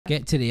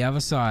Get to the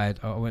other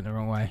side. Oh, I went the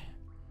wrong way.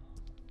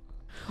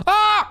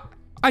 Ah!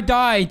 I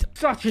died.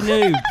 Such a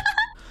noob.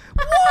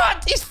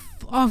 What?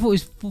 I thought it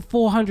was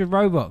 400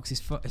 Robux.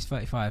 It's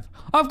 35.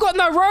 I've got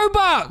no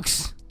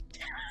Robux.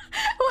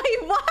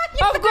 Wait, what?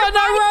 I've got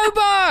no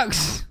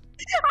Robux.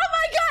 Oh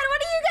my god,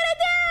 what are you gonna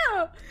do?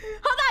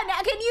 Hold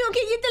on, can you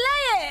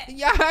delay it?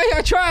 Yeah,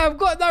 I try. I've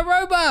got no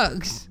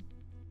Robux.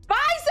 Buy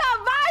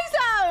some.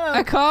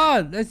 I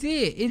can't. That's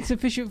it.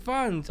 Insufficient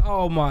funds.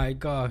 Oh my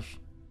gosh.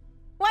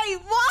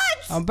 Wait, what?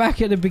 I'm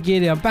back at the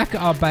beginning. I'm back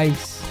at our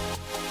base.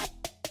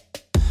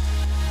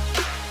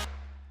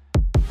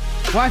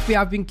 Wifey,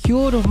 I've been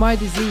cured of my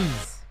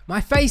disease. My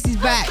face is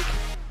back.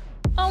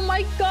 Oh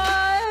my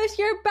gosh,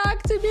 you're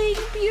back to being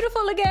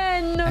beautiful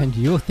again. And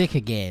you're thick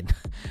again.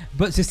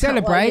 But to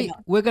celebrate,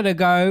 we're going to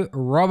go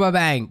rob a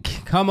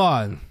bank. Come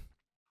on.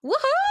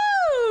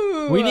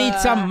 Woohoo! We need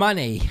some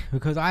money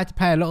because I had to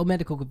pay a lot of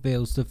medical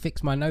bills to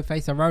fix my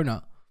no-face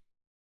Arona.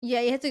 Yeah,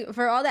 you had to,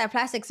 for all that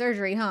plastic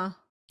surgery, huh?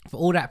 For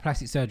all that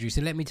plastic surgery.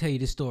 So let me tell you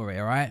the story,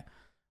 all right?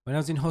 When I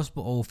was in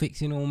hospital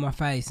fixing all my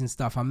face and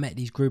stuff, I met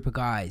these group of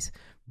guys.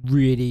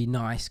 Really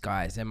nice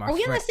guys. They're my Are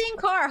we in the same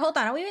car? Hold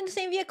on. Are we in the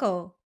same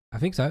vehicle? I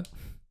think so.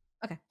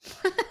 Okay.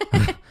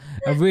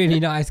 Are really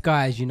nice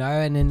guys, you know,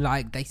 and then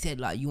like they said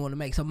like, you want to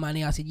make some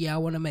money? I said, yeah, I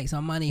want to make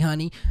some money,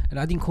 honey. And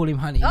I didn't call him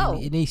honey. Oh.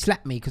 And he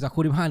slapped me because I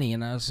called him honey,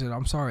 and I said,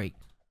 I'm sorry.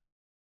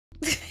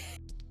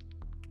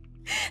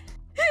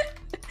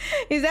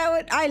 Is that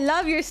what? I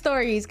love your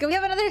stories. Can we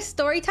have another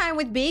story time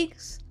with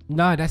Biggs?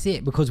 No, that's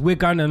it, because we're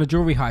going on a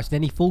jewelry heist.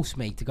 Then he forced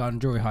me to go on a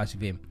jewelry heist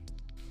with him.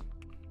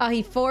 Oh,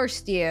 he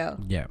forced you.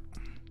 Yeah.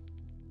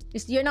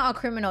 You're not a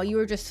criminal. You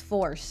were just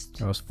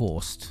forced. I was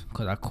forced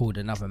because I called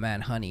another man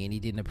honey and he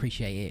didn't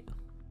appreciate it.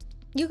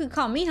 You can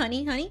call me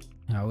honey.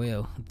 I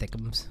will.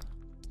 Thickums.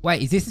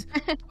 Wait, is this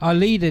our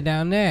leader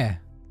down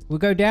there? We'll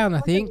go down,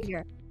 I think.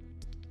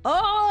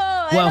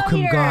 Oh,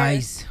 welcome,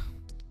 guys.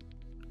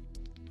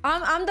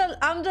 I'm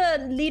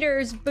the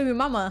leader's baby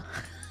mama.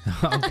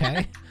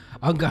 Okay.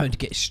 I'm going to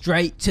get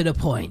straight to the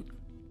point.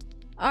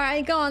 All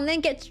right, go on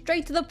then. Get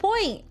straight to the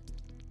point.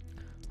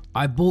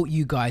 I brought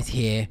you guys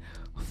here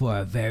for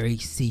a very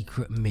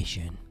secret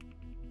mission.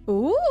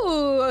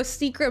 Ooh, a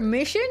secret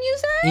mission, you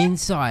say?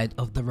 Inside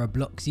of the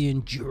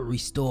Robloxian jewelry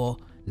store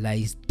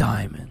lays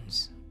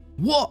diamonds.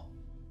 What?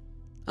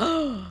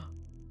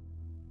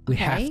 We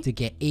have to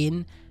get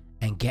in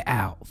and get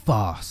out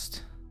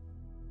fast.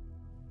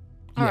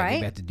 All right.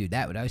 We have to do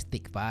that with those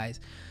thick thighs.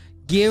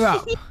 Gear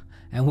up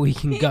and we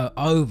can go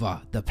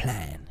over the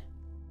plan.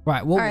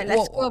 Right, well, all right,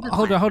 let's go over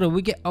the hold on.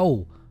 We get,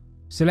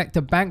 select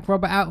a bank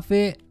robber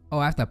outfit. Oh,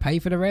 I have to pay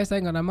for the rest? I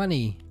ain't got no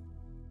money.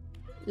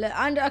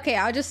 Okay,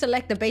 I'll just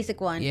select the basic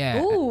one.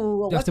 Yeah.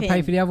 Ooh, Do you have to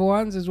pay for the other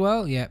ones as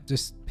well? Yeah,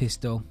 just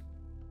pistol.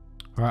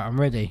 All right,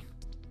 I'm ready.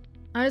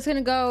 I'm just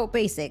gonna go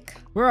basic.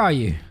 Where are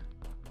you?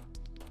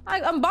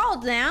 I'm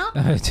bald now.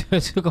 I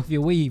took off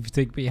your weave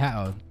to put your hat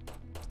on.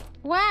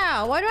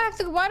 Wow, why do I have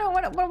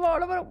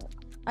to?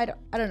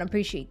 I don't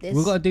appreciate this.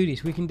 We've got to do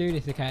this. We can do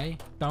this, okay?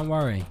 Don't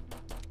worry.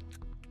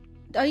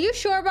 Are you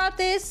sure about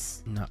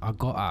this? No, I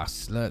got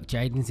us. Look,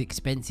 Jaden's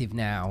expensive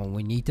now and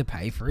we need to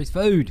pay for his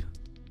food.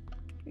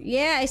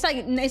 Yeah, it's like,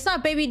 it's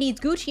not baby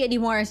needs Gucci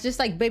anymore. It's just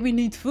like baby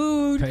needs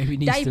food, Baby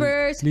needs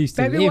diapers, needs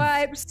to baby live.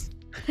 wipes.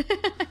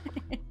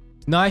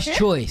 Nice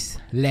choice.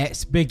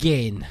 Let's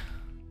begin.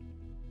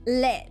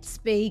 Let's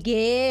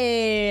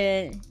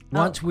begin.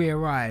 Once we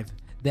arrive,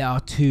 there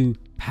are 2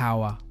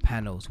 power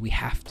panels we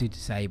have to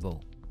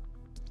disable.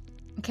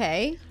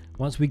 Okay.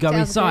 Once we go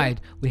Sounds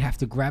inside, we have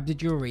to grab the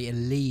jewelry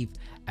and leave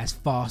as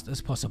fast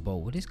as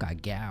possible. Will this guy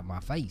get out of my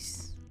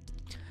face?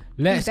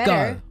 Let's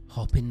go.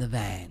 Hop in the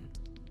van.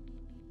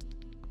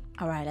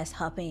 All right, let's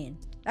hop in.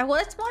 Well,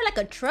 it's more like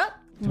a truck.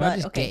 Can I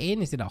just get in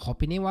instead of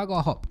hopping in? Why I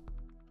gotta hop?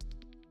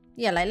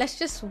 Yeah, like let's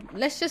just walk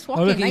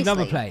Oh, in look at nicely. your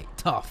number plate.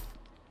 Tough.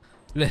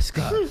 Let's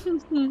go.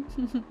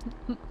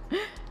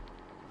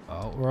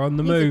 Oh, we're on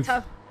the move.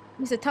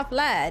 He's a tough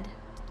lad.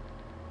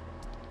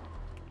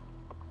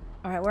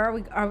 All right, where are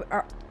we?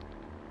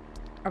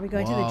 Are we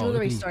going to the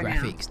jewelry store now?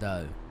 Graphics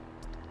though.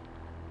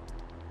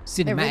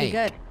 Cinematic. They're really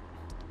good.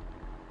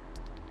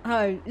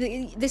 Oh,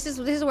 this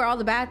is where all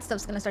the bad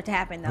stuff's gonna start to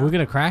happen, though. We're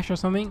gonna crash or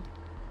something.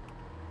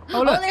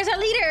 Oh, look! There's a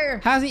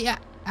leader. How'd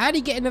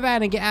he get in the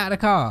van and get out of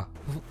the car?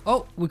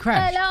 Oh, we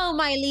crashed. Hello,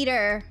 my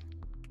leader.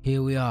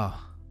 Here we are.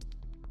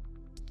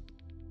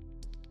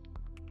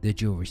 The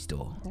jewelry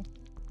store. Okay.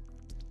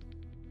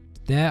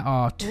 There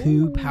are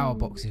 2 power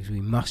boxes we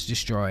must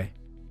destroy.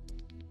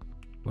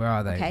 Where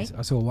are they? Okay.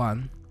 I saw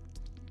one.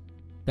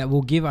 That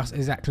will give us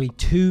exactly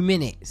 2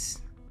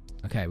 minutes.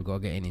 Okay, we've got to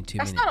get in 2 minutes.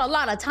 That's not a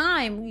lot of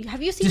time.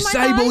 Have you seen my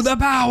Disable guys? the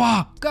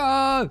power! Go!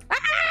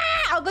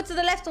 Ah! I'll go to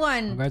the left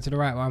one. I'll go to the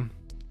right one.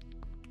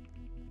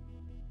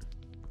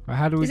 Right,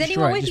 how do we Is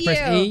destroy anyone it? with Just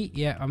press you? E.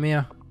 Yeah, I'm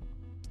here.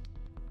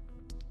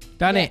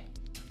 Done it.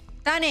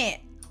 Done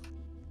it.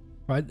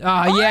 Right.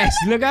 Ah, yes.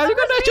 Look at that.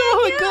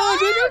 Oh my god.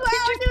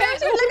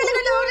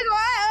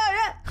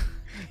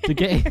 To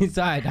get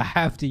inside, I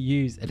have to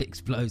use an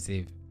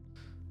explosive.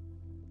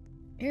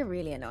 You're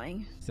really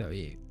annoying. So are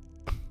you.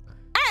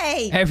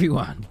 way!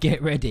 Everyone,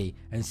 get ready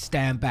and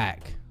stand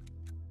back.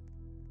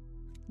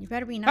 You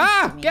better be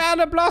nice to me. Get out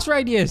of the blast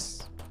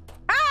radius.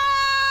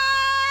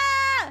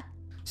 Ah!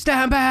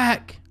 Stand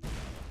back.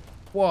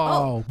 Whoa,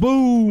 Oh.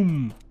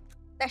 boom.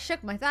 That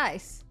shook my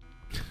thighs.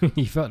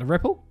 You felt the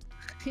ripple?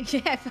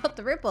 Yeah, I felt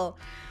the ripple.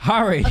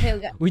 Hurry.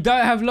 Okay, we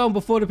don't have long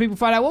before the people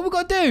find out what we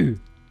got to do.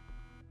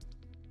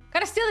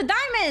 Gotta steal the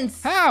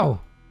diamonds.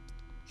 How?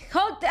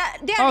 Hold that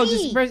E.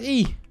 Just press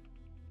E.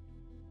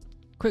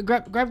 Quick,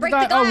 grab the Break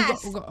diamond.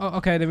 the glass.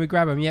 Okay, then we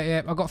grab them.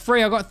 Yeah. I got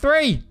 3. I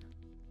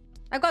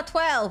got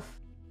 12.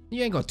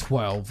 You ain't got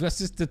 12. That's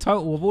just the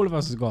total of all of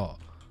us has got.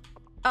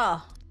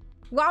 Oh.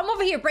 Well, I'm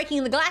over here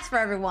breaking the glass for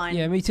everyone.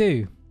 Yeah, me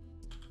too.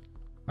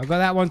 I got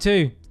that one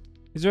too.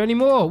 Is there any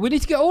more? We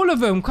need to get all of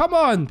them. Come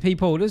on,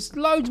 people. There's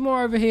loads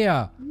more over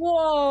here.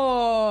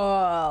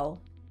 Whoa.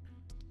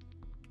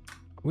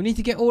 We need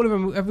to get all of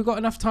them. Have we got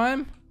enough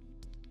time?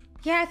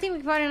 Yeah, I think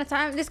we've got enough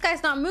time. This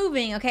guy's not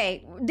moving.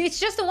 Okay. It's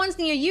just the ones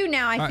near you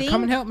now, I think.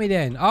 Come and help me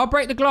then. I'll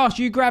break the glass.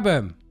 You grab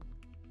them.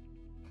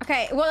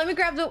 Okay, well, let me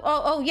grab the...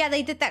 Oh, yeah,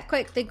 they did that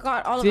quick. They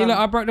got all of See, them. look,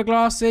 I broke the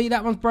glass. See,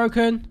 that one's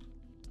broken.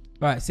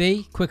 Right,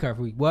 see? Quicker if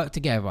we work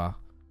together.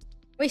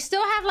 We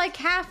still have like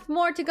half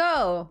more to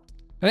go.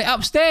 Are they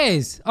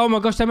upstairs? Oh my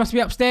gosh, they must be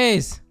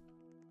upstairs.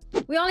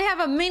 We only have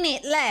a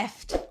minute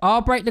left. I'll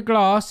break the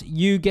glass.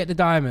 You get the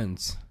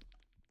diamonds.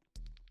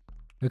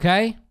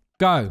 Okay?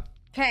 Go.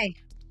 Okay.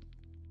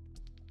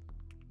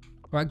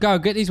 Right, go.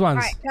 Get these ones.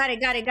 All right,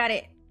 got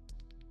it.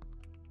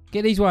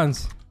 Get these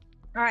ones.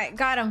 All right,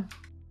 got them.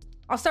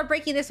 I'll start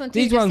breaking this one too.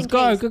 These ones.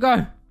 Go.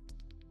 Go.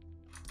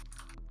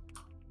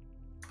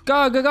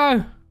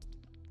 All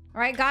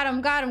right, got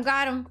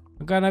him.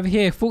 I'm going over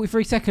here.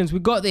 43 seconds. We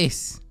got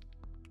this.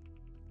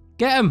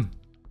 Get them.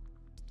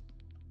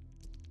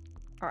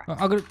 All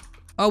right. I'm gonna...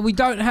 Oh, we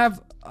don't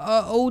have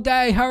all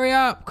day. Hurry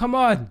up. Come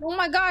on. Oh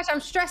my gosh, I'm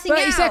stressing out.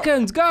 30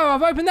 seconds. Go.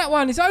 I've opened that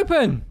one. It's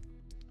open.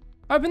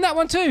 Open that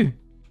one too.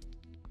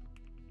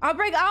 I'll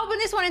open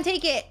this one and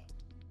take it.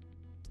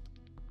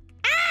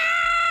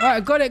 All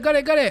right, got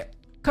it.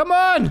 Come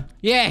on.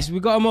 Yes, we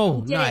got them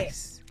all. Did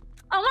Nice. it.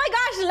 Oh my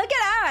gosh, look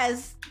at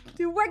us.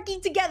 We're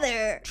working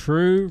together.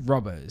 True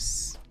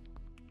robbers.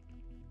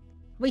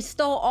 We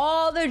stole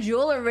all their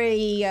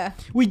jewelry.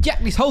 We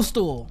jacked this whole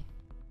store.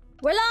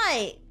 We're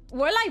like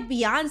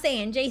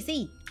Beyonce and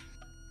JC.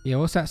 Yeah,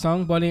 what's that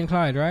song? Bonnie and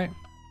Clyde, right?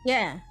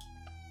 Yeah.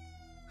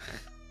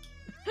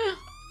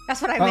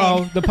 That's what I Uh-oh,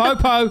 meant. the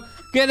popo.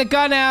 Get the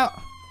gun out.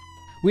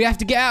 We have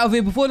to get out of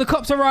here before the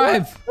cops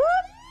arrive.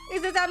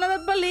 Is this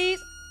another police?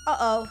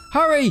 Uh-oh.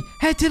 Hurry,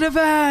 head to the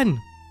van.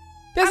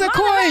 There's I'm a on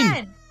coin. the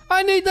van.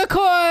 I need the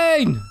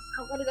coin.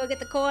 I'm gonna go get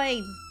the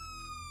coin.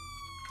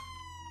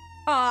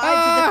 Oh,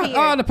 it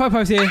disappeared. Oh, the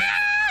popo's here.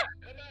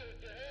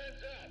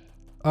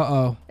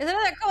 Uh-oh. There's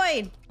another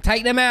coin.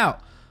 Take them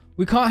out.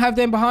 We can't have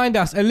them behind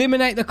us.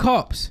 Eliminate the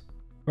cops.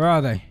 Where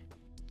are they?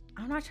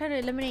 I'm not trying to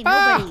eliminate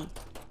nobody.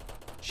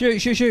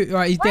 Shoot. All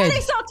right, he's Why dead. are they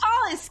so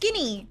tall and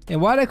skinny? Yeah,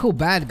 why are they called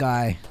bad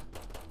guy?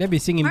 They'd be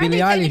singing Aren't Billie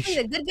they Eilish.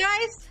 technically the good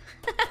guys?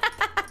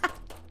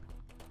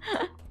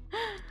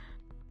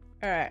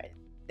 All right.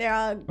 They're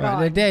all gone. Right,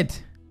 they're dead.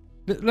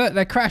 Look,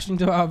 they crashed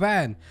into our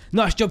van.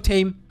 Nice job,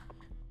 team.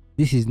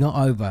 This is not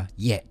over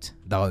yet,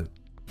 though.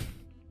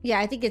 Yeah,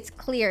 I think it's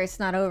clear it's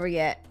not over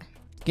yet.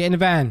 Get in the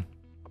van.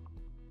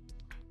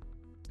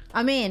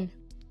 I'm in.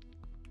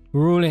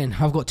 We're all in.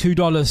 I've got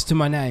 $2 to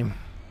my name.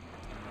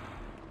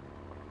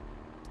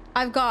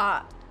 I've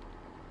got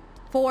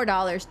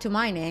 $4 to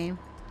my name.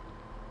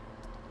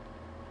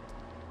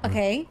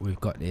 Okay. We've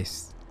got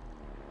this.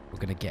 We're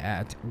gonna get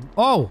out.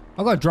 Oh,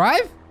 I got to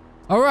drive?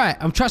 All right,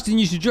 I'm trusting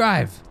you to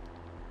drive.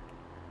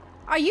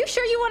 Are you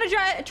sure you want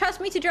to trust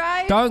me to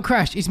drive? Don't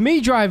crash. It's me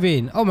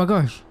driving. Oh my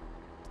gosh.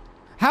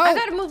 How? I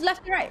gotta move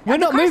left and right. We're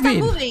not The car's moving.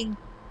 moving.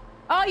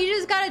 Oh, you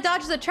just gotta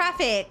dodge the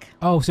traffic.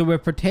 Oh, so we're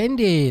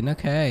pretending.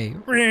 Okay.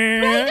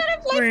 You gotta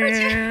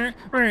play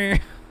for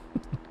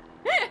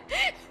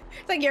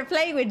It's like you're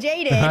playing with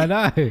Jaden. I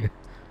know. Beep,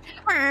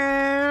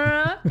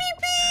 beep.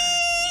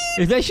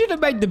 If they should have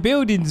made the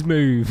buildings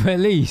move, at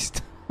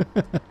least.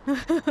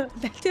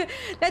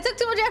 That took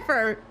too much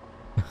effort.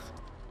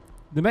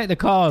 They make the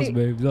cars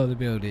move, not the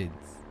buildings.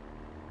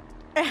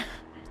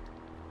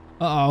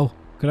 Uh-oh.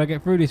 Can I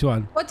get through this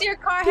one? What's your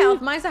car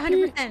health? Mine's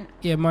 100%.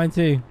 Yeah, mine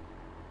too.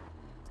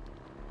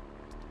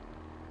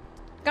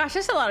 Gosh,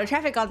 there's a lot of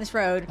traffic on this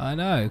road. I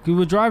know. Because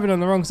we're driving on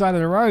the wrong side of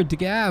the road to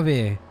get out of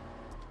here.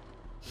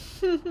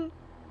 Oh,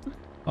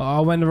 I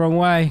went the wrong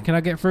way. Can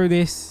I get through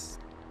this?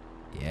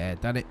 Yeah,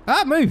 done it.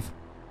 Ah, move.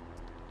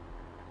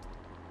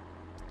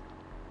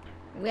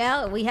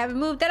 Well, we haven't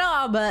moved at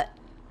all, but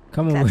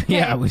Come on. That's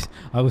Yeah, okay.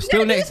 I was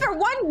still you gotta do next. this for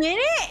 1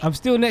 minute? I'm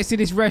still next to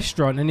this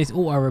restaurant and this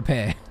auto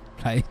repair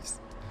place.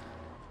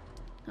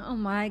 Oh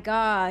my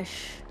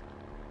gosh.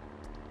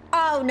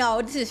 Oh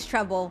no, this is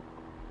trouble.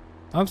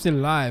 I'm still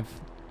alive.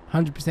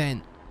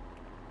 100%.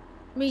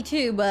 Me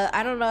too, but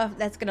I don't know if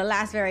that's gonna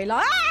last very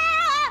long.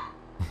 Ah!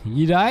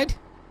 You died?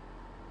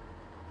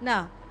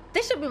 No,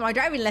 this should be my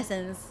driving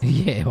lessons.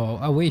 Yeah, well,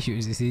 I wish it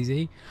was this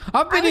easy.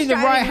 I've been was in the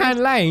driving right-hand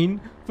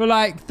lane for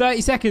like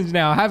 30 seconds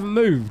now. I haven't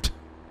moved.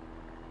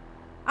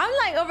 I'm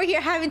like over here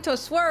having to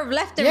swerve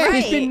left and Yeah, right.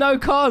 there's been no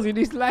cars in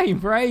this lane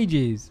for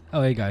ages.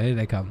 Oh, here you go. Here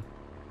they come.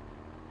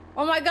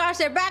 Oh my gosh,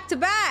 they're back to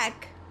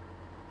back.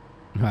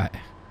 Right.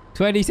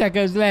 20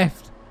 seconds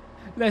left.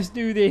 Let's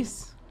do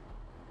this.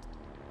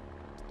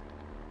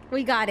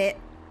 We got it.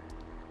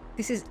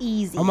 This is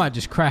easy. I might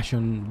just crash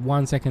on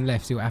 1 second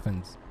left, see what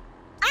happens.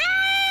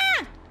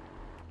 Ah!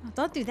 Oh,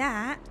 don't do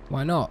that.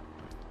 Why not?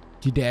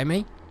 Do you dare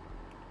me?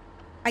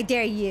 I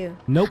dare you.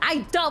 Nope.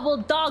 I double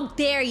dog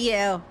dare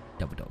you.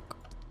 Double dog.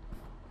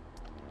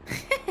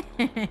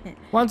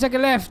 1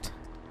 second left.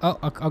 Oh,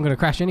 I'm going to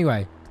crash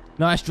anyway.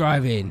 Nice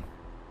driving.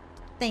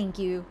 Thank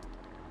you.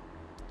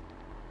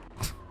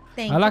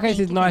 Thank I like you, how it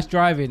says nice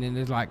driving and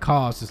there's like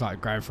cars just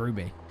like going through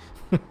me.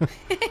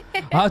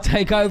 I'll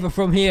take over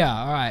from here.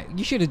 All right.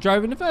 You should have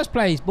drove in the first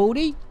place,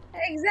 Baldy.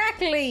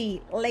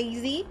 Exactly.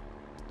 Lazy.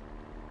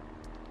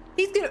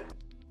 He's gonna...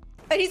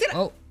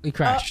 Oh, he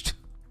crashed.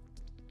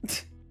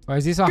 Or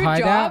is this a Good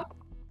hideout?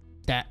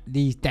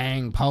 These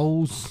dang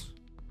poles.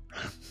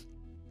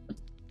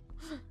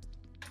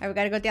 Alright, we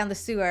gotta go down the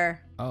sewer.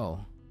 Oh.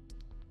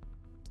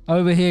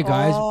 Over here,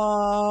 guys.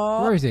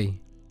 Oh. Where is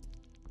he?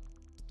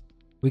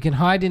 We can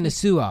hide in the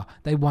sewer.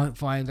 They won't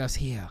find us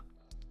here.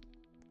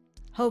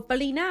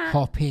 Hopefully not.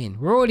 Hop in.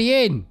 We're already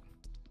in.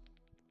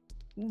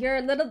 You're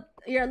a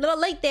little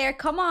late there.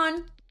 Come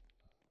on.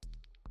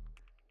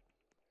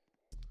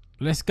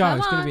 Let's go. Come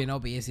It's going to on. be an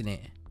obby, isn't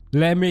it?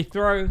 Let me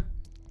through.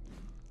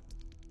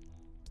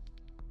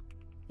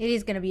 It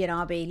is gonna be an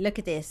obby. Look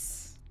at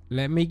this.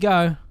 Let me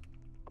go.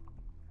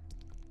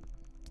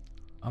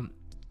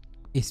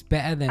 It's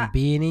better than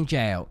being in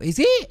jail. Is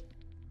it?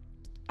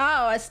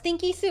 Oh, a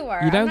stinky sewer.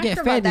 You I'm don't not get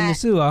sure fed about in the that.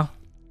 sewer.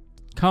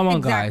 Come on,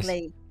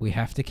 Exactly. guys. We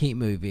have to keep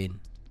moving.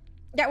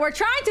 Yeah, we're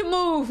trying to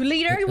move,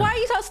 leader. Why are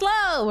you so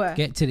slow?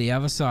 Get to the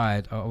other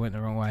side. Oh, I went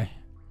the wrong way.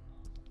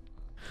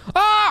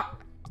 Ah!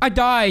 I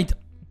died.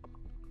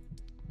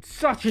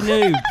 Such a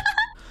noob.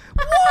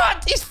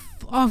 What?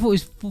 I thought it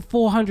was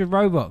 400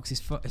 Robux.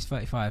 It's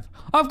 35.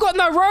 I've got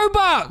no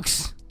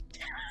Robux.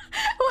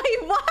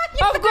 Wait, what?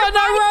 I've got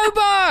no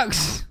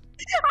Robux.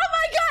 Oh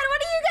my god,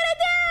 what are you gonna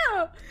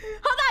do?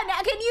 Hold on,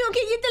 now, can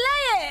you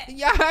delay it?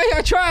 Yeah,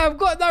 I try. I've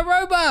got no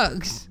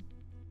Robux.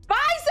 Buy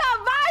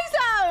some.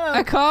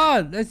 I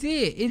can't. That's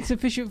it.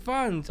 Insufficient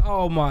funds.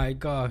 Oh my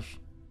gosh.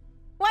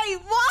 Wait,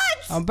 what?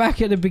 I'm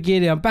back at the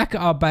beginning. I'm back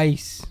at our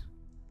base.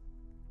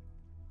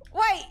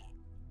 Wait,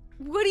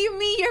 what do you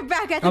mean you're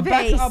back at the I'm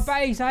base? back at our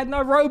base. I had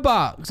no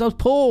Robux. I was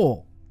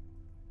poor.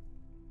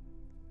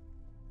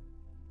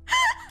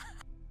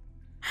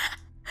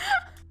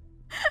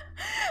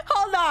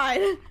 Hold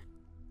on.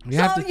 You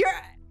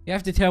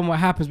have to tell me what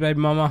happens, baby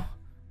mama.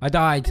 I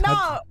died.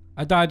 No.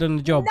 I died on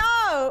the job.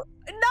 No.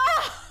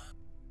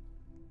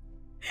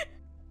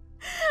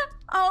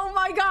 Oh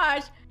my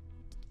gosh.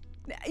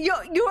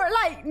 You're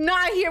like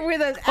not here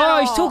with us at Oh,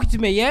 all. he's talking to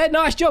me, yeah?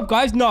 Nice job,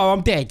 guys. No,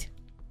 I'm dead.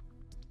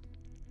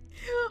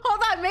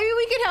 Hold on, maybe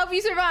we can help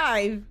you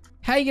survive.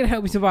 How are you going to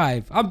help me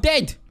survive? I'm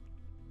dead.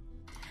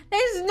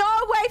 There's no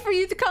way for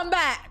you to come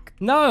back.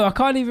 No, I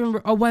can't even...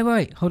 Oh,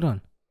 wait. Hold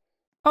on.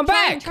 I'm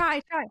back. Try.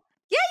 Yeah,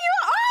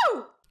 you.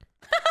 Oh!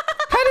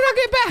 How did I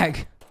get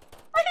back?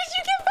 How did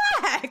you get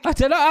back? I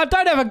don't know. I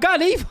don't have a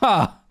gun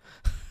either.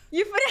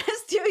 You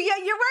finessed you.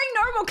 Yeah, you're wearing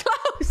normal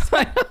clothes.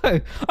 I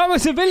know. I'm a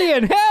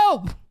civilian.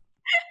 Help.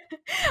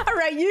 All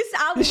right,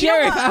 The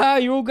sheriff.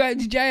 You're all going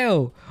to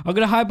jail. I'm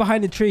going to hide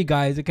behind the tree,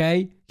 guys,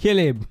 okay? Kill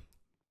him.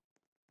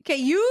 Okay,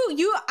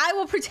 I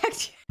will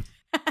protect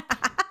you.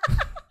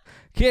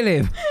 Kill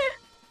him.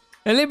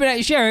 Eliminate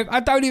the sheriff. I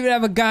don't even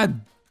have a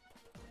gun.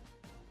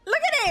 Look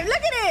at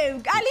him.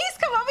 At least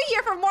come over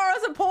here for moral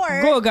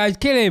support. Go on, guys.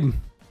 Kill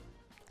him.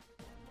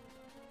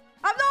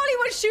 I'm the only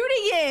one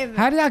shooting him.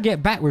 How did I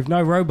get back with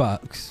no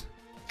Robux?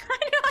 I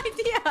have no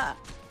idea.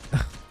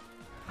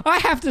 I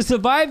have to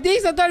survive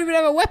this. I don't even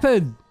have a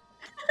weapon.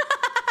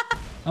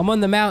 I'm on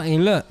the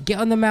mountain. Look, get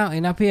on the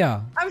mountain up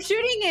here. I'm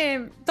shooting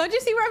him. Don't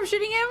you see where I'm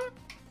shooting him?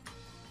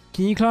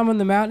 Can you climb on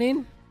the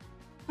mountain?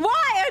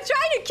 Why? I'm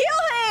trying to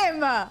kill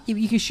him. Yeah,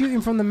 but you can shoot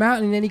him from the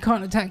mountain and then he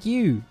can't attack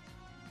you.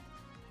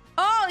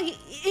 Oh,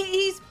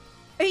 he's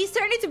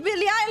turned into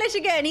Billie Eilish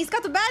again. He's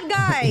got the bad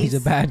guys. He's a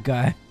bad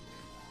guy.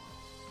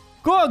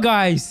 Go on,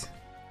 guys.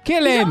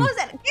 Kill He's him. almost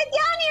get down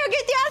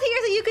here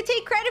so you could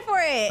take credit for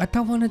it. I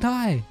don't want to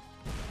die.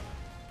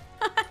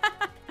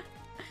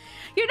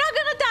 You're not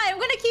gonna die. I'm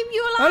gonna keep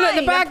you alive. Oh, look,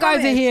 the bad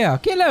guys are here.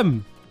 Kill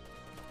him.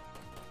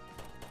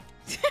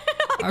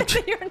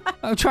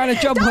 I'm trying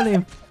to jump on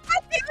him.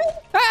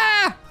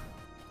 Ah!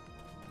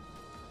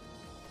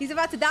 He's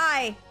about to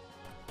die.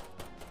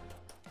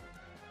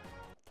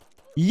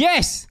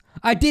 Yes,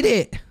 I did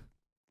it.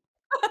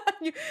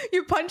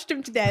 You punched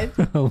him to death.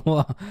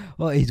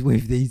 What is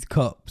with these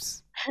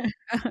cops?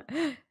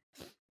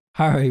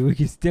 Hurry, we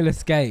can still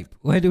escape.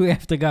 Where do we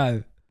have to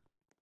go?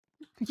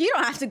 You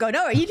don't have to go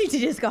nowhere. You need to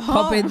just go home.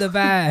 Hop in the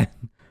van.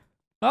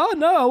 Oh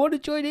no, I want to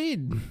join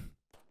in.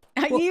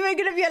 Are you even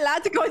going to be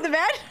allowed to go in the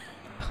van?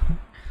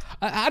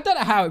 I don't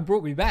know how it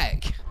brought me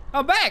back.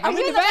 I'm back. I'm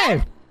in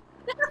the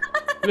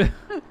van.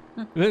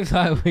 Looks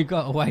like we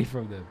got away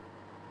from them.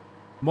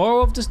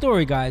 Moral of the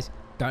story, guys.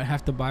 Don't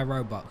have to buy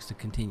Robux to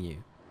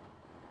continue.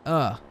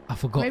 I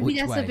forgot Maybe which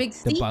that's way a big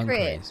the bunker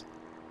secret. is.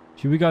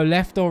 Should we go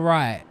left or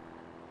right?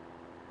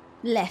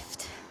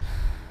 Left.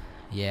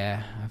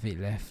 Yeah, I think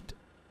left.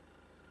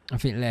 I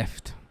think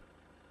left.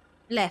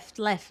 Left,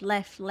 left,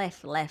 left,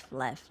 left, left,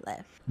 left,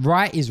 left.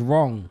 Right is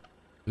wrong.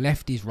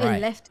 Left is right.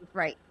 Left is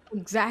right.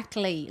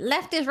 Exactly.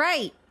 Left is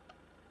right.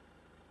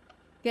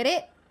 Get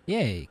it? Yeah,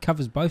 it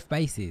covers both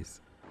bases.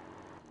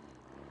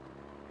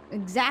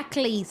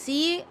 Exactly.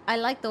 See? I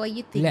like the way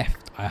you think.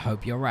 Left. I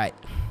hope you're right.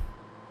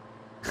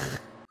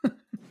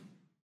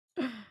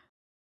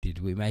 Did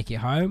we make it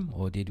home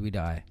or did we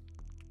die?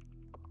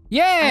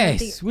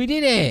 Yes, we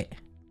did it.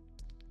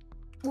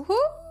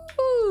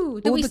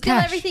 Woohoo! Did All we the steal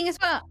cash. everything as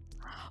well?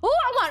 Oh,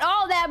 I want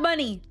all that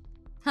money.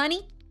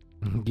 Honey?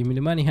 Give me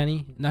the money,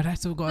 honey. No,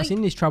 that's what got us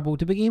in this trouble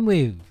to begin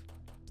with.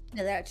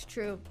 No, that's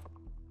true.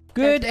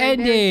 Good That's very,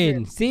 very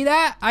ending. true. See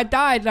that? I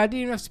died and I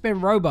didn't even have to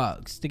spend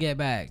Robux to get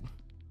back.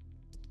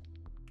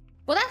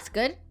 Well, that's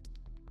good.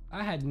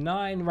 I had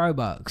 9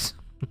 Robux.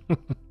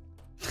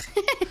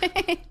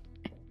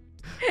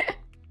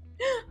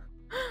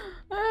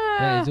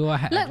 That is all I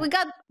had. Look, we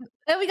got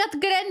the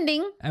good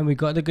ending. And we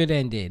got the good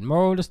ending.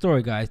 Moral of the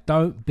story, guys.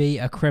 Don't be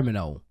a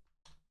criminal.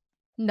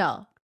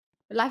 No.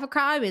 A life of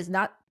crime is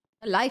not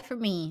a life for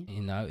me.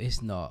 You know,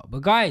 it's not.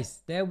 But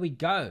guys, there we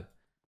go.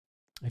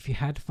 If you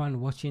had fun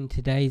watching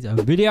today's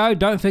video,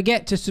 don't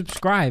forget to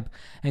subscribe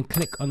and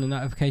click on the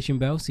notification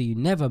bell so you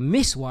never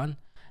miss one.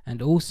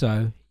 And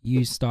also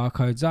use star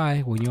codes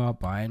I when you are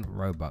buying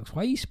Robux.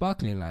 Why are you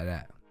sparkling like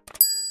that?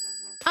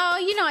 Oh,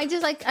 you know, I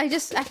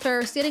just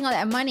after stealing all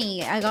that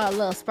money, I got a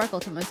little sparkle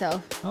to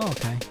myself. Oh,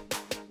 okay.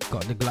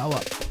 Got the glow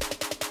up.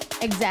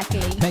 Exactly.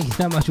 Thank you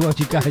so much for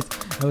watching, guys.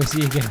 I will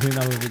see you again in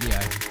another video.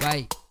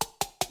 Bye.